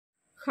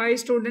Hi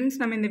students,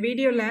 நம்ம இந்த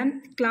வீடியோல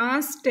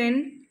class 10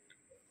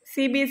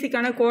 Cbse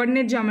கான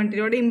coordinate geometry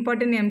ஓட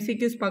important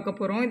MCQs பார்க்க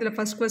போறோம். இதுல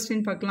first question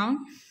பார்க்கலாம்.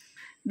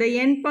 The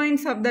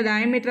endpoints of the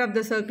diameter of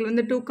the circle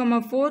வந்து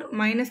 2,4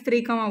 minus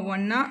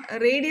 3,1 னா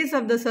radius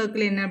of the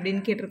circle என்ன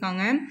அப்படினு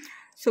கேட்டிருக்காங்க.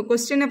 So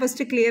question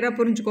first clear-ஆ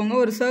புரிஞ்சுக்கோங்க.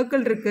 ஒரு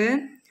circle இருக்கு.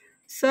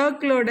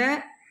 circle ஓட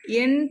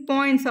end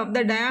points of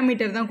the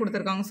diameter தான்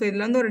கொடுத்திருக்காங்க. So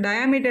இதுல வந்து ஒரு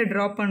diameter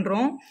draw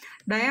பண்றோம்.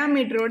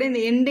 diameter ஓட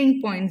இந்த ending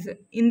points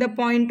இந்த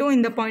பாயிண்ட்டும்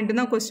இந்த பாயிண்ட்டும்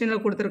தான் क्वेश्चनல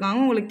கொடுத்திருக்காங்க.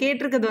 உங்களுக்கு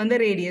கேட்டிருக்கிறது வந்து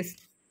radius.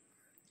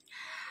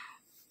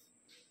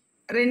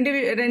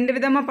 ரெண்டு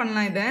விதமா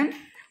பண்ணலாம் இத.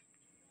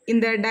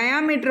 இந்த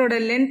diameter ஓட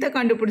length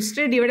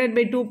கண்டுபிடிச்சிட்டு divided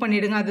by 2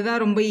 பண்ணிடுங்க.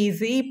 அதுதான் ரொம்ப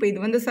ஈஸி. இப்போ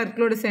இது வந்து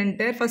சர்க்கிளோட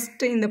சென்டர்.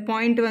 ஃபர்ஸ்ட் இந்த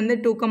பாயிண்ட் வந்து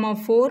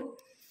 2,4.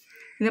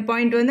 இந்த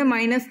பாயிண்ட் வந்து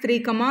 -3,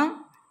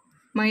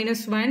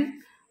 -1.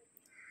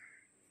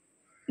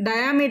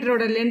 diameter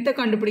ஓட length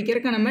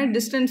கண்டுபிடிக்கிறதுக்கு நம்ம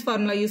distance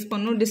formula யூஸ்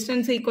பண்ணனும்.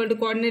 distance equal to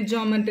coordinate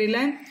geometry ல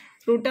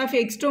root of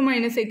x2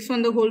 minus x1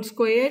 the whole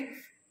square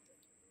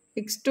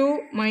x2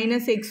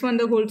 minus x1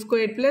 the whole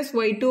square plus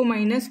y2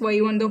 minus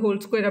y1 the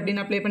whole square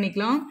அப்படினு apply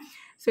பண்ணிக்கலாம்.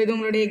 So இது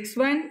உங்களுடைய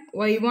x1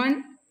 y1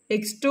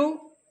 x2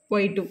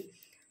 y2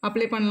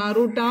 apply பண்ணலாம்.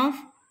 root of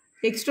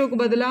x2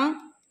 க்கு பதிலா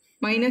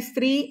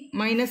 -3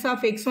 minus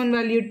of x1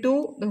 value 2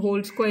 the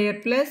whole square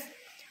plus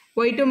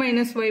y2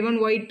 minus y1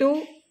 y2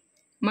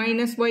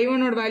 minus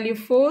y1 odd value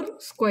 4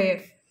 square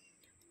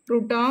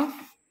root of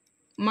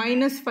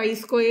minus 5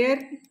 square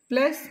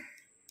plus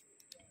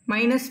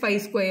minus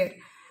 5 square.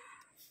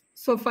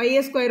 So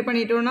 5 square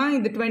பண்ணிட்டோம்னா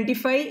இது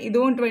 25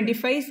 இதுவும்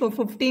 25 so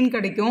 15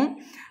 கிடைக்கும்.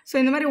 So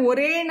இந்த மாதிரி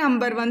ஒரே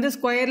number வந்து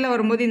ஸ்கொயர்ல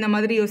வரும்போது இந்த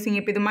மாதிரி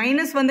யோசிங்க. இப்போ இது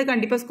மைனஸ் வந்து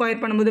கண்டிப்பா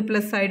ஸ்கொயர் பண்ணும்போது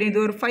பிளஸ் ஆயிடும்.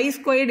 இது ஒரு 5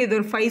 ஸ்கொயர் இது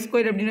ஒரு 5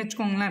 ஸ்கொயர் அப்படினு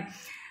வெச்சுக்கோங்களேன்.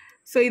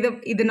 So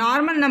இது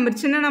நார்மல் நம்பர்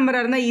சின்ன நம்பரா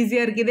இருந்தா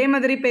ஈஸியா இருக்கு. இதே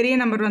மாதிரி பெரிய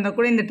நம்பர் வந்தா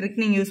கூட இந்த ட்ரிக்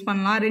நீங்க யூஸ்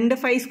பண்ணலாம். ரெண்டு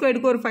 5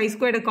 ஸ்கொயருக்கு ஒரு 5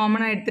 ஸ்கொயர்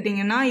காமனா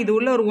எடுத்துட்டீங்கன்னா இது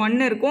உள்ள ஒரு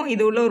 1 இருக்கும்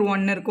இது உள்ள ஒரு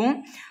 1 இருக்கும்.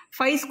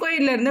 5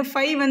 ஸ்கொயர்ல இருந்து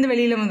 5 வந்து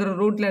வெளியில வந்துரும்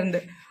ரூட்ல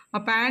இருந்து.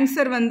 அப்ப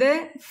ஆன்சர் வந்து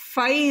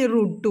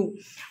 5√2.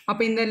 அப்ப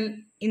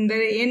இந்த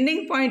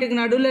எண்டிங்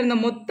பாயிண்ட்க்கு நடுவுல இருந்த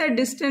மொத்த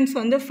டிஸ்டன்ஸ்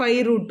வந்து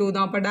 5√2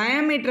 தான். அப்ப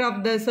diameter of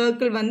the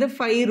circle வந்து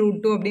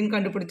 5√2 அப்படினு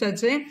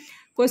கண்டுபிடிச்சாச்சு.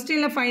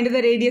 क्वेश्चनல find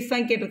the radius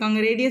தான் கேட்டிருக்காங்க.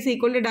 radius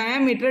equal to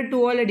diameter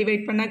 2 ஆல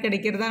டிவைட் பண்ணா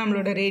கிடைக்கிறது தான்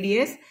நம்மளோட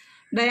radius.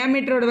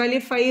 diameter ஓட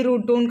வேல்யூ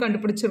 5√2 ன்னு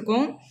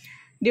கண்டுபிடிச்சிருக்கோம்.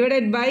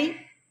 divided by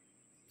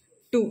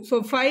 2. so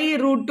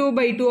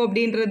 5√2/2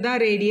 அப்படின்றது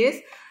தான் radius.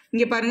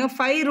 இங்க பாருங்க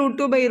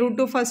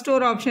 5√2/2 ஃபர்ஸ்ட்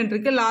ஒரு ஆப்ஷன்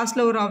இருக்கு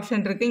லாஸ்ட்ல ஒரு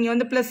ஆப்ஷன் இருக்கு. இங்க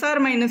வந்து பிளஸ் ஆர்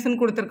மைனஸ் ன்னு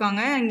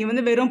கொடுத்திருக்காங்க. இங்க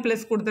வந்து வெறும்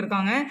பிளஸ்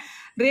கொடுத்திருக்காங்க.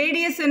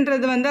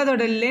 ரேடியஸ்ன்றது வந்து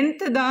அதோட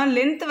லெந்த் தான்.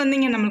 லெந்த் வந்து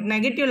இங்க நமக்கு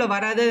நெகட்டிவ்ல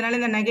வராது. அதனால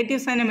இந்த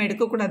நெகட்டிவ் சைன் நம்ம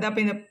எடுக்க கூடாது.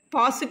 அப்ப இந்த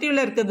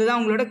பாசிட்டிவ்ல இருக்குது தான்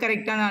உங்களோட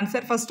கரெக்ட்டான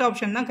ஆன்சர். ஃபர்ஸ்ட்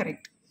ஆப்ஷன் தான்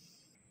கரெக்ட்.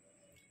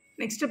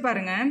 நெக்ஸ்ட்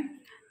பாருங்க.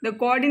 The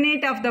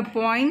coordinate of the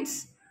points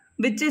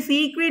which is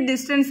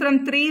equidistant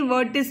from 3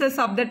 vertices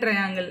of the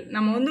triangle.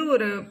 நம்ம வந்து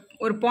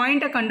ஒரு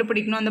பாயிண்ட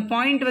கண்டுபிடிக்கணும். அந்த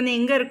பாயிண்ட் வந்து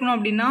எங்க இருக்கணும்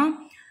அப்படினா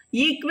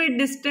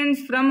equidistant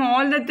from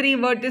all the 3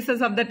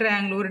 vertices of the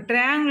triangle. ஒரு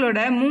triangleோட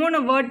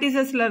 3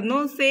 verticesல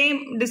இருந்தும் சேம்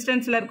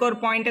டிஸ்டன்ஸ்ல இருக்க ஒரு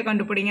பாயிண்ட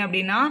கண்டுபிடிங்க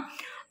அப்படினா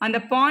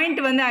அந்த பாயிண்ட்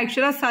வந்து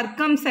एक्चुअली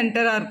சர்க்கம்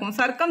சென்டரா இருக்கும்.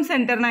 சர்க்கம்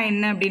சென்டர்னா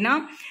என்ன அப்படினா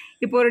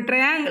இப்போ ஒரு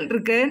triangle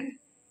இருக்கு.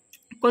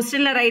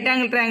 क्वेश्चनல ரைட்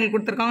ஆங்கிள் ட்ரையாங்கிள்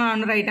கொடுத்திருக்காங்க.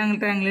 நான் ரைட்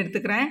ஆங்கிள் ட்ரையாங்கிள்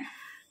எடுத்துக்கிறேன்.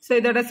 சோ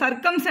இதோட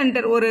சர்க்கம்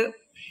சென்டர் ஒரு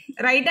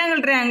ரைட்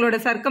ஆங்கிள் ட்ரையாங்கிளோட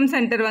சர்க்கம்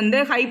சென்டர் வந்து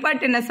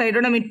ஹைபாட்டெனஸ்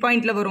சைடோட மிட்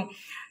பாயிண்ட்ல வரும்.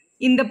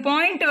 இந்த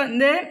பாயிண்ட்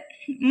வந்து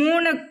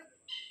 3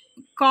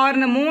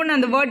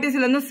 அந்த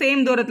வெர்டிஸ்ல இருந்து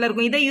சேம் தூரத்துல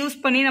இருக்கும். இதை யூஸ்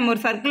பண்ணி நம்ம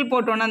ஒரு சர்க்கிள்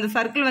போட்டோம்னா அந்த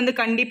சர்க்கிள் வந்து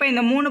கண்டிப்பா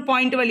இந்த 3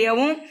 பாயிண்ட்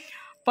வழியாவும்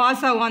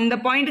பாஸ் ஆகும். அந்த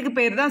பாயிண்ட்க்கு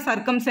பேர் தான்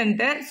சர்க்கம்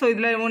சென்டர். சோ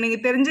இதுல நீங்க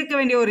தெரிஞ்சுக்க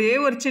வேண்டிய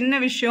ஒரு சின்ன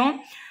விஷயம்,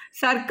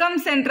 சர்க்கம்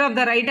centre of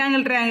the right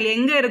angle triangle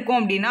எங்க இருக்கும்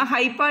அப்படின்னா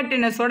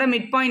ஹைபாட்டெனஸோட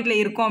மிட் பாயிண்ட்ல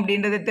இருக்கும்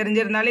அப்படின்றத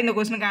தெரிஞ்சிருந்தாலே இந்த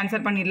क्वेश्चनக்கு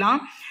ஆன்சர்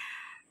பண்ணிடலாம்.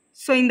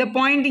 சோ இந்த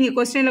பாயிண்ட் இங்க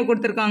क्वेश्चनல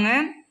கொடுத்திருக்காங்க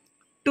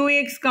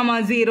 2x,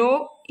 0.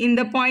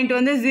 இந்த பாயிண்ட்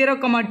வந்து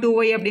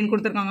 0,2y அப்படின்னு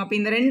கொடுத்திருக்காங்க. அப்ப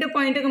இந்த ரெண்டு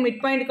பாயிண்ட்க்கு மிட்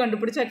பாயிண்ட்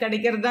கண்டுபிடிச்சா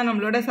கிடைக்கிறது தான்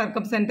நம்மளோட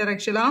சர்க்கம் centre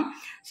actually.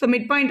 So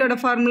mid பாயிண்டோட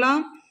formula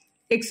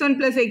x1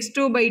 +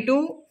 x2/2,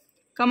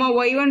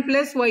 y1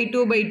 +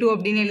 y2/2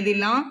 அப்படின்னு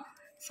எழுதிடலாம்.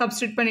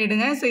 சப்ஸ்டிட்யூட்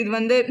பண்ணிடுங்க. சோ இது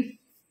வந்து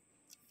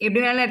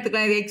எப்படி வேணாலும்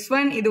எடுத்துக்கலாம். இது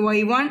x1 இது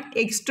y1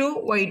 x2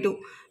 y2.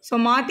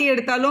 சோ மாத்தி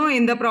எடுத்தாலும்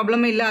எந்த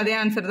ப்ராப்ளமும் இல்ல. அதே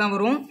ஆன்சர் தான்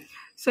வரும்.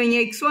 சோ இங்க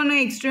x1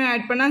 x2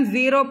 ஆட் பண்ணா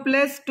 0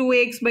 +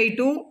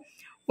 2x/2,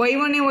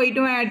 y1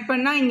 y2 ஆட்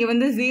பண்ணா இங்க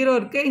வந்து 0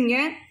 இருக்கு இங்க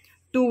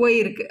 2y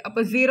இருக்கு.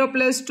 அப்ப 0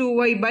 +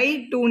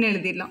 2y/2 ன்னு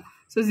எழுதிடலாம்.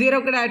 சோ 0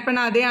 கூட ஆட்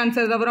பண்ணா அதே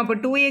ஆன்சர் தான் வரும். அப்ப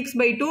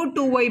 2x/2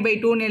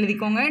 2y/2 ன்னு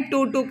எழுதிக்கோங்க.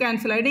 2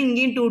 கேன்சல் ஆயிடும்.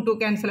 இங்கேயும் 2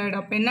 கேன்சல்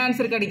ஆயிடும். அப்ப என்ன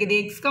ஆன்சர் கிடைக்குது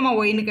x,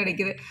 y ன்னு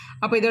கிடைக்குது.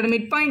 அப்ப இதோட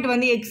மிட் பாயிண்ட்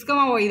வந்து x,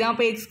 y தான்.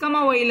 அப்ப x,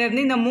 y ல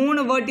இருந்து இந்த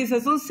 3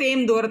 வெர்டிசஸும்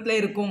சேம் தூரத்துல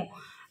இருக்கும்.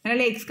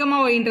 அதனால x,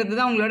 yன்றது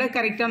தான் உங்களோட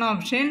கரெக்ட்டான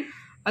ஆப்ஷன்.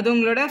 அது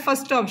உங்களோட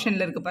ஃபர்ஸ்ட்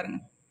ஆப்ஷன்ல இருக்கு பாருங்க.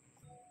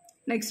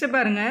 நெக்ஸ்ட்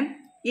பாருங்க.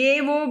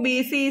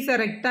 AOBC is a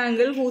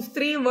rectangle whose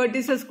 3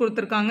 vertices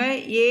கொடுத்திருக்காங்க.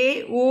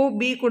 AOB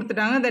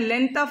கொடுத்துட்டாங்க. the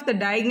length of the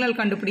diagonal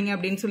கண்டுபிடிங்க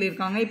அப்படின்னு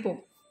சொல்லியிருக்காங்க. இப்போ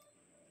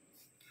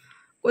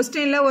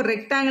क्वेश्चनல ஒரு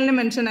ரெக்டாங்கிள்னு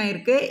மென்ஷன்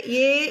ஆயிருக்கு.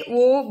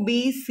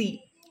 AOBC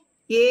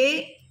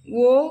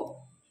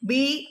AOB B,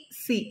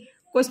 C.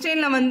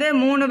 கொஸ்டின்ல வந்து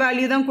 3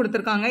 வேல்யூ தான்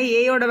கொடுத்துருக்காங்க. A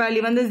யோட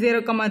வேல்யூ வந்து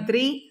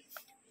 0,3,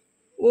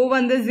 O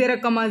வந்து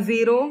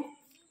 0,0,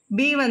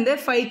 B வந்து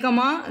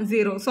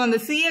 5,0. ஸோ அந்த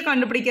C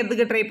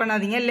கண்டுபிடிக்கிறதுக்கு ட்ரை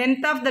பண்ணாதீங்க.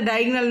 லென்த் ஆஃப் த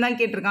டயகனல் தான்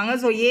கேட்டிருக்காங்க.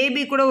 ஸோ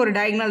AB கூட ஒரு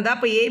டயகனல் தான்.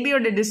 இப்போ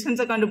ABயோட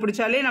டிஸ்டன்ஸை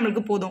கண்டுபிடிச்சாலே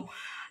நம்மளுக்கு போதும்.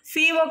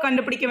 CO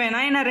கண்டுபிடிக்க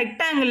வேணாம். ஏன்னா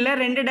ரெக்டாங்கிளில்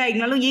 2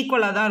 டயகனலும்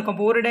ஈக்குவலாக தான் இருக்கும்.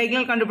 இப்போ ஒரு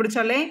டயகனல்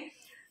கண்டுபிடிச்சாலே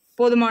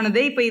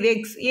போதுமானது. இப்போ இது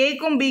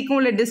ஏக்கும் பிக்கும்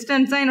உள்ள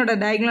டிஸ்டன்ஸ் தான் என்னோட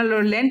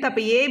டயகனலோட லென்த்.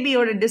 அப்போ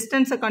ஏபியோட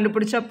டிஸ்டன்ஸை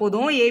கண்டுபிடிச்சா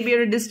போதும்.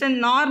 ஏபியோட distance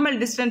normal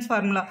distance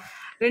formula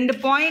 2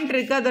 point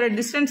இருக்குது. அதோட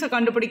டிஸ்டன்ஸை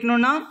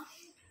கண்டுபிடிக்கணும்னா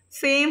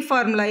same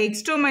formula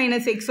x2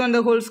 minus x1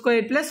 the whole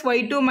square plus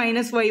y2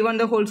 minus y1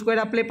 the whole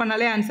square apply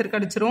பண்ணாலே ஆன்சர்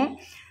கிடச்சிரும்.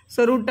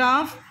 So root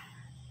of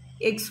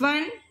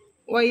x1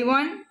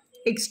 y1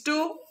 x2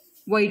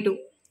 y2.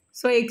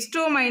 So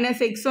x2 minus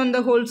x1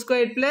 the whole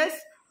square plus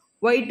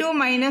y2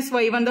 minus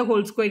y1 the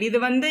whole square. இது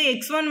வந்து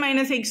x1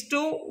 minus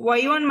x2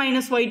 y1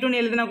 minus y2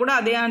 எழுதினா கூட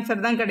அதே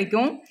answer தான்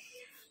கிடைக்கும்.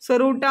 So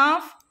root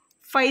of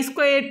 5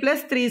 square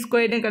plus 3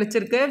 ஸ்கொயர்னு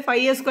கிடச்சிருக்கு.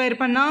 5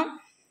 square பண்ணால்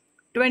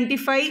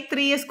 25,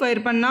 3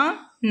 ஸ்கொயர் பண்ணால்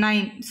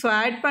 9. ஸோ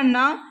ஆட்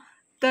பண்ணால்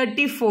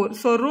 34.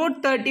 ஸோ ரூட்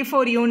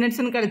 34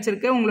 யூனிட்ஸ்னு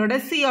கிடச்சிருக்கு. உங்களோட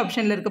சி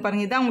ஆப்ஷனில் இருக்குது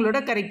பாருங்கள். இதுதான் உங்களோட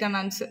கரெக்டான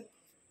ஆன்சர்.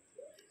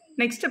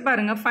 நெக்ஸ்ட்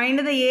பாருங்கள்,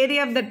 find the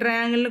area of the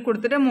ட்ரையாங்கிள்னு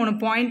கொடுத்துட்டு 3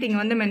 பாயிண்ட் இங்கே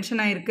வந்து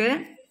மென்ஷன் ஆயிருக்கு.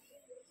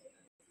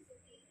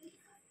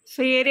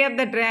 ஸோ ஏரியா ஆஃப்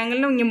த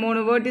ட்ரையாங்கிள்னு இங்கே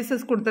 3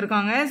 வேர்டிசஸ்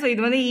கொடுத்துருக்காங்க. ஸோ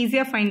இது வந்து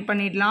ஈஸியாக ஃபைண்ட்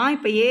பண்ணிடலாம்.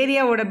 இப்போ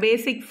ஏரியாவோட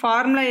பேசிக்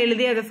ஃபார்முலா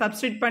எழுதி அதை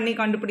சப்ஸ்டியூட் பண்ணி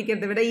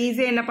கண்டுபிடிக்கிறத விட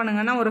ஈஸியாக என்ன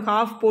பண்ணுங்கன்னா ஒரு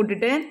ஹாஃப்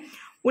போட்டுட்டு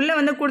உள்ளே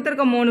வந்து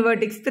கொடுத்துருக்க 3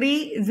 வேர்டிக்ஸ் 3,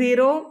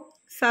 0,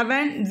 7,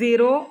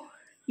 0,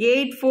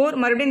 8, 4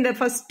 மறுபடியும் இந்த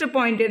ஃபஸ்ட்டு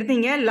பாயிண்ட் எடுத்து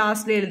இங்கே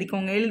லாஸ்ட்டில்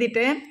எழுதிக்கோங்க.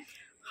 எழுதிட்டு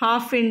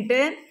ஹாஃப் இன்ட்டு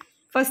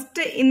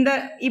ஃபஸ்ட்டு இந்த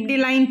இப்படி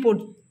லைன்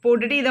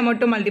போட்டுட்டு இதை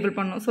மட்டும் மல்டிபிள்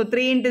பண்ணணும். So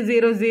 3 ×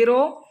 0, 0,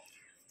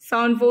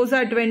 7 4s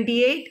are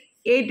 28,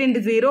 8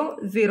 × 0,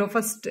 0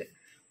 first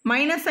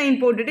minus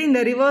sign போட்டுட்டு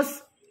இந்த ரிவர்ஸ்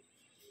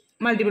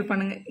மல்டிபிள்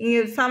பண்ணுங்கள்.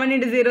 இங்கே 7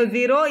 × 0,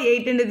 0,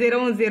 8 × 0,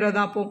 0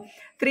 தான். அப்போது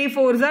 3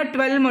 4s are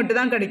 12 மட்டும்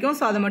தான் கிடைக்கும்.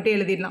 ஸோ அதை மட்டும்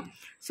எழுதிடலாம்.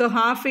 ஸோ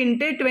ஹாஃப்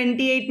இன்ட்டு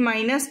 28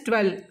 minus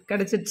 12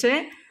 கிடச்சிச்சு.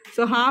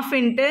 ஸோ ஹாஃப்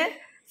இன்ட்டு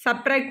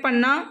சப்ட்ராக்ட்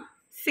பண்ணால்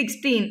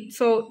 16.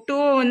 ஸோ 2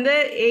 வந்து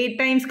 8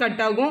 டைம்ஸ்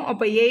கட் ஆகும்.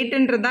 அப்போ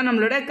 8ன்றது தான்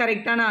நம்மளோட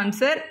கரெக்டான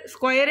ஆன்சர்.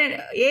 ஸ்கொயர்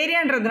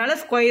ஏரியான்றதுனால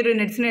ஸ்கொயர்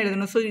யூனிட்ஸ்னு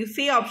எழுதணும். ஸோ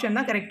சி ஆப்ஷன்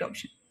தான் கரெக்ட்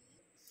ஆப்ஷன்.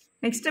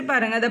 நெக்ஸ்ட்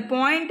பாருங்க, the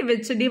point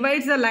which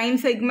divides the line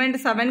segment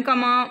 7,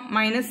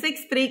 -6,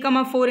 3,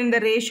 4 in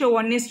the ratio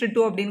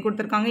 1:2 அப்படின்னு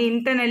கொடுத்துருக்காங்க.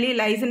 internally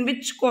lies in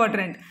which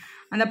quadrant?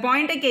 அந்த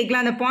பாயிண்ட்டை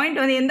கேட்கலாம். அந்த பாயிண்ட்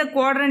வந்து எந்த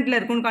குவாட்ரண்ட்டில்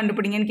இருக்குன்னு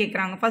கண்டுபிடிங்கன்னு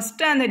கேட்குறாங்க.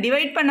 ஃபஸ்ட்டு அந்த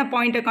டிவைட் பண்ண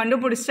பாயிண்ட்டை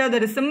கண்டுபிடிச்சிட்டு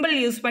அதோட சிம்பிள்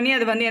யூஸ் பண்ணி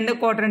அது வந்து எந்த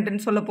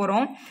குவாட்ரண்ட்டுன்னு சொல்ல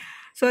போகிறோம்.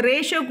 ஸோ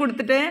ரேஷியோ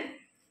கொடுத்துட்டு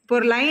இப்போ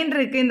ஒரு லைன்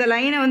இருக்குது. இந்த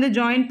லைனை வந்து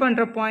ஜாயின்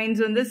பண்ணுற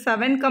பாயிண்ட்ஸ் வந்து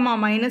 7,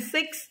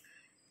 -6,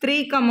 3,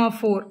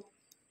 4.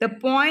 த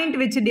பாயிண்ட்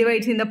விச்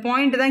டிவைட்ஸ், இந்த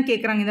பாயிண்ட் தான்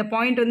கேட்குறாங்க. இந்த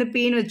பாயிண்ட் வந்து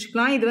பீன்னு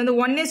வச்சுக்கலாம். இது வந்து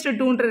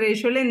 1:2ன்ற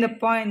ரேஷியோவில்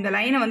இந்த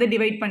லைனை வந்து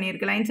டிவைட்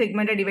பண்ணியிருக்கு, லைன்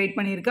செக்மெண்ட்டை டிவைட்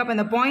பண்ணியிருக்கு. அப்போ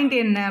அந்த பாயிண்ட்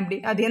என்ன அப்படி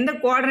அது எந்த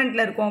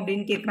குவாட்ரண்ட்டில் இருக்கும்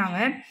அப்படின்னு கேட்குறாங்க.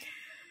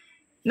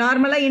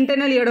 நார்மலாக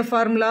இன்டர்னலியோட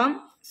ஃபார்முலா.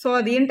 ஸோ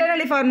அது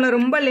இன்டர்னலி ஃபார்முலா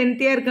ரொம்ப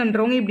லென்த்தியாக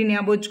இருக்குன்றவங்க இப்படி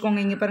ஞாபகம்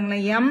வச்சுக்கோங்க. இங்கே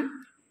பாருங்களேன், எம்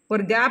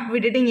ஒரு கேப்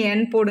விட்டுட்டு இங்கே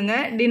என் போடுங்க.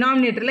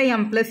 டினாமினேட்டரில்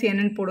எம் +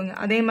 n போடுங்க.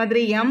 அதே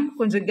மாதிரி எம்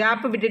கொஞ்சம்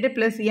கேப் விட்டுட்டு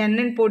ப்ளஸ்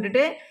n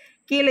போட்டுட்டு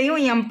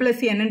கீழேயும் எம்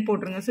 + n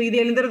போட்டுருங்க. ஸோ இது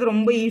எழுதுறது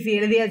ரொம்ப ஈஸி,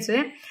 எழுதியாச்சு.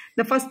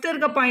 இந்த ஃபஸ்ட்டு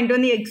இருக்க பாயிண்ட்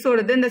வந்து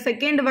எக்ஸோடது, இந்த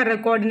செகண்ட் வர்ற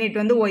கோஆர்டினேட்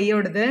வந்து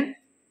ஒய்யோடது.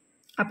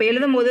 அப்போ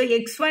எழுதும் போது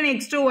x1,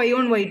 x2,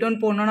 y1, y2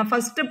 போடணும். நான்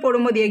ஃபஸ்ட்டு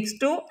போடும்போது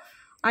x2,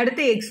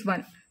 அடுத்து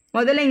x1.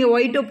 முதல்ல இங்கே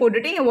y2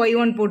 போட்டுட்டு இங்கே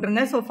y1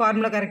 போட்டுருங்க. ஸோ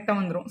ஃபார்முலா கரெக்டாக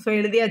வந்துடும். ஸோ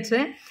எழுதியாச்சு.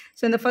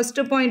 ஸோ இந்த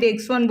ஃபஸ்ட்டு பாயிண்ட்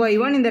x1,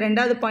 y1, இந்த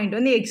ரெண்டாவது பாயிண்ட்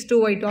வந்து x2,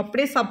 y2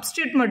 அப்படியே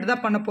சப்ஸ்டியூட் மட்டும்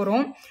தான் பண்ண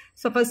போகிறோம்.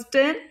 ஸோ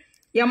ஃபஸ்ட்டு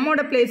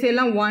எம்மோட பிளேஸ்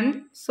எல்லாம் 1.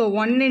 ஸோ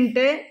 1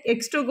 ×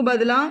 x2க்கு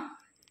பதிலாக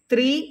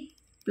 3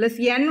 +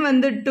 n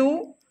வந்து 2,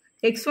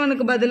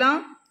 x1க்கு பதிலாக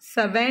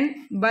 7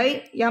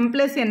 / m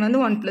 + n வந்து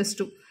 1 +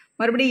 2.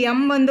 மறுபடியும்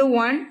m வந்து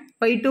 1,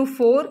 y2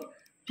 4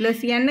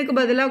 + n-க்கு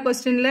பதிலாக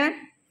கொஸ்டினில்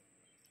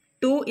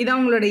 2. இதான்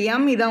உங்களோட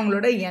m, இதான்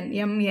உங்களோட n,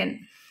 mn.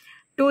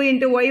 2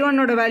 ×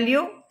 y1ஓட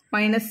value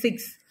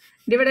 -6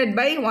 divided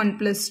by 1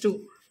 + 2.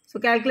 So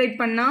calculate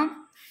பண்ணால்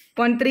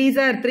 1 3s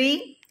are 3,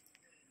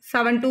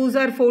 7 2s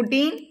are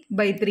 14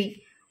 / 3,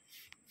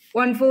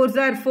 1 4s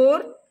are 4,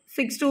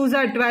 6 2s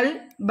are 12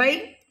 /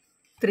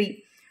 3.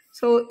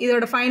 So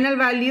இதோட ஃபைனல்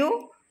வேல்யூ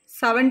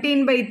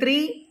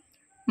 17/3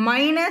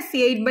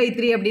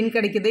 -8/3 அப்படின்னு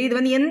கிடைக்குது. இது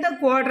வந்து எந்த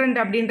குவாட்ரண்ட்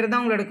அப்படின்றது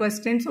தான் உங்களோட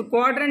கொஸ்டின். ஸோ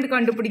குவாட்ரண்ட்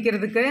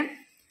கண்டுபிடிக்கிறதுக்கு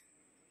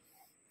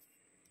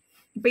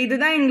இப்போ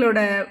இதுதான்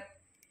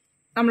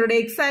நம்மளோட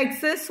x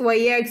ஆக்சிஸ்,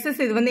 y ஆக்சிஸ்,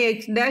 இது வந்து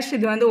x',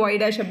 இது வந்து y'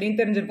 அப்படின்னு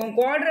தெரிஞ்சிருக்கோம்.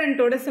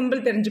 குவாட்ரண்ட்டோட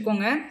சிம்பிள்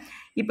தெரிஞ்சுக்கோங்க.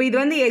 இப்போ இது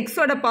வந்து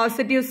எக்ஸோட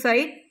பாசிட்டிவ்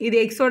சைட், இது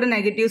எக்ஸோட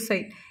நெகட்டிவ்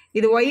சைட்.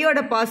 இது ஒய்யோட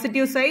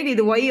பாசிட்டிவ் சைடு,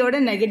 இது ஒய்யோட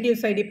நெகட்டிவ்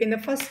சைடு. இப்போ இந்த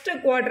ஃபர்ஸ்ட்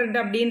குவாட்ரண்ட்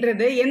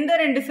அப்படின்றது எந்த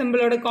 2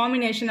 சிம்பிளோட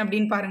காம்பினேஷன்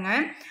அப்படின்னு பாருங்க.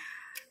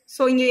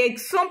 ஸோ இங்கே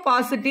எக்ஸும்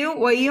பாசிட்டிவ்,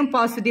 ஒய்யும்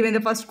பாசிட்டிவ்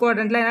இந்த ஃபர்ஸ்ட்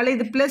குவாட்ரண்ட்ல. அதனால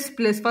இது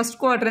 ++. ஃபர்ஸ்ட்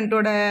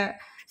குவாட்ரண்ட்டோட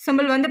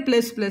சிம்பிள் வந்து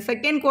 ++.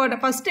 செகண்ட்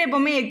குவாட்ரண்ட் ஃபர்ஸ்ட்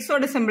எப்பவுமே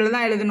எக்ஸோட சிம்பிள்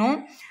தான் எழுதணும்.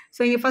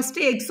 ஸோ இங்கே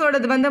ஃபஸ்ட்டு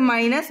எக்ஸோடது வந்து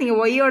மைனஸ், இங்கே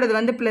ஒய்யோடது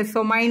வந்து plus.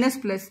 So minus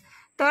plus.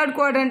 Third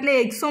குவாட்ரண்ட்டில்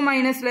எக்ஸும்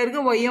மைனஸில்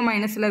இருக்குது, ஒய்யும்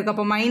மைனஸில் இருக்குது.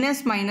 அப்போ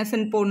மைனஸ்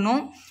மைனஸ்ன்னு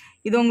போடணும்.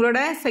 இது உங்களோட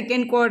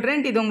செகண்ட்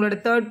குவாட்ரண்ட், இது உங்களோட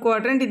தேர்ட்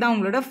குவாட்ரண்ட், இதுதான்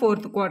உங்களோட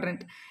ஃபோர்த்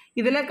குவாட்ரண்ட்.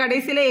 இதில்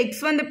கடைசியில்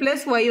எக்ஸ் வந்து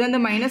ப்ளஸ், ஒய் வந்து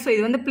மைனஸ். ஸோ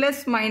இது வந்து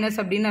ப்ளஸ் மைனஸ்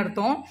அப்படின்னு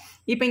அர்த்தம்.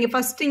 இப்போ இங்கே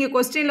ஃபஸ்ட்டு இங்கே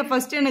கொஸ்டினில்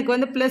ஃபஸ்ட்டு எனக்கு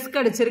வந்து ப்ளஸ்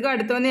கிடச்சிருக்கு,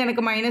 அடுத்து வந்து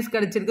எனக்கு மைனஸ்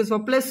கிடச்சிருக்கு. ஸோ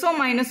ப்ளஸும்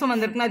மைனஸும்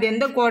வந்திருக்குன்னா அது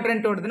எந்த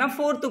குவாட்ரண்ட்டோடதுன்னா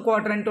ஃபோர்த்து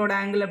குவாட்ரண்ட்டோட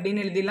ஆங்கிள்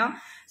அப்படின்னு எழுதிடலாம்.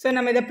 ஸோ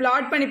நம்ம இதை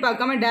பிளாட் பண்ணி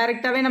பார்க்காம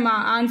டேரெக்டாகவே நம்ம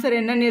ஆன்சர்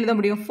என்னன்னு எழுத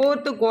முடியும்,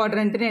 ஃபோர்த்து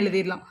குவாட்ரண்ட்னு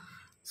எழுதிடலாம்.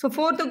 ஸோ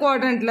ஃபோர்த்து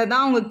குவாட்ரண்ட்டில்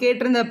தான் அவங்க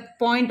கேட்டிருந்த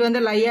பாயிண்ட் வந்து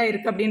லையாக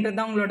இருக்குது அப்படின்றது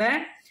தான் உங்களோட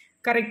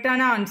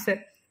கரெக்டான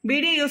ஆன்சர்.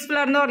 வீடியோ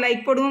யூஸ்ஃபுல்லாக இருந்தால் ஒரு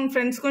லைக் போடுங்க,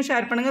 ஃப்ரெண்ட்ஸ்க்கும்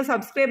ஷேர் பண்ணுங்கள்.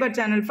 Subscriber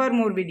channel for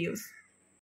more videos.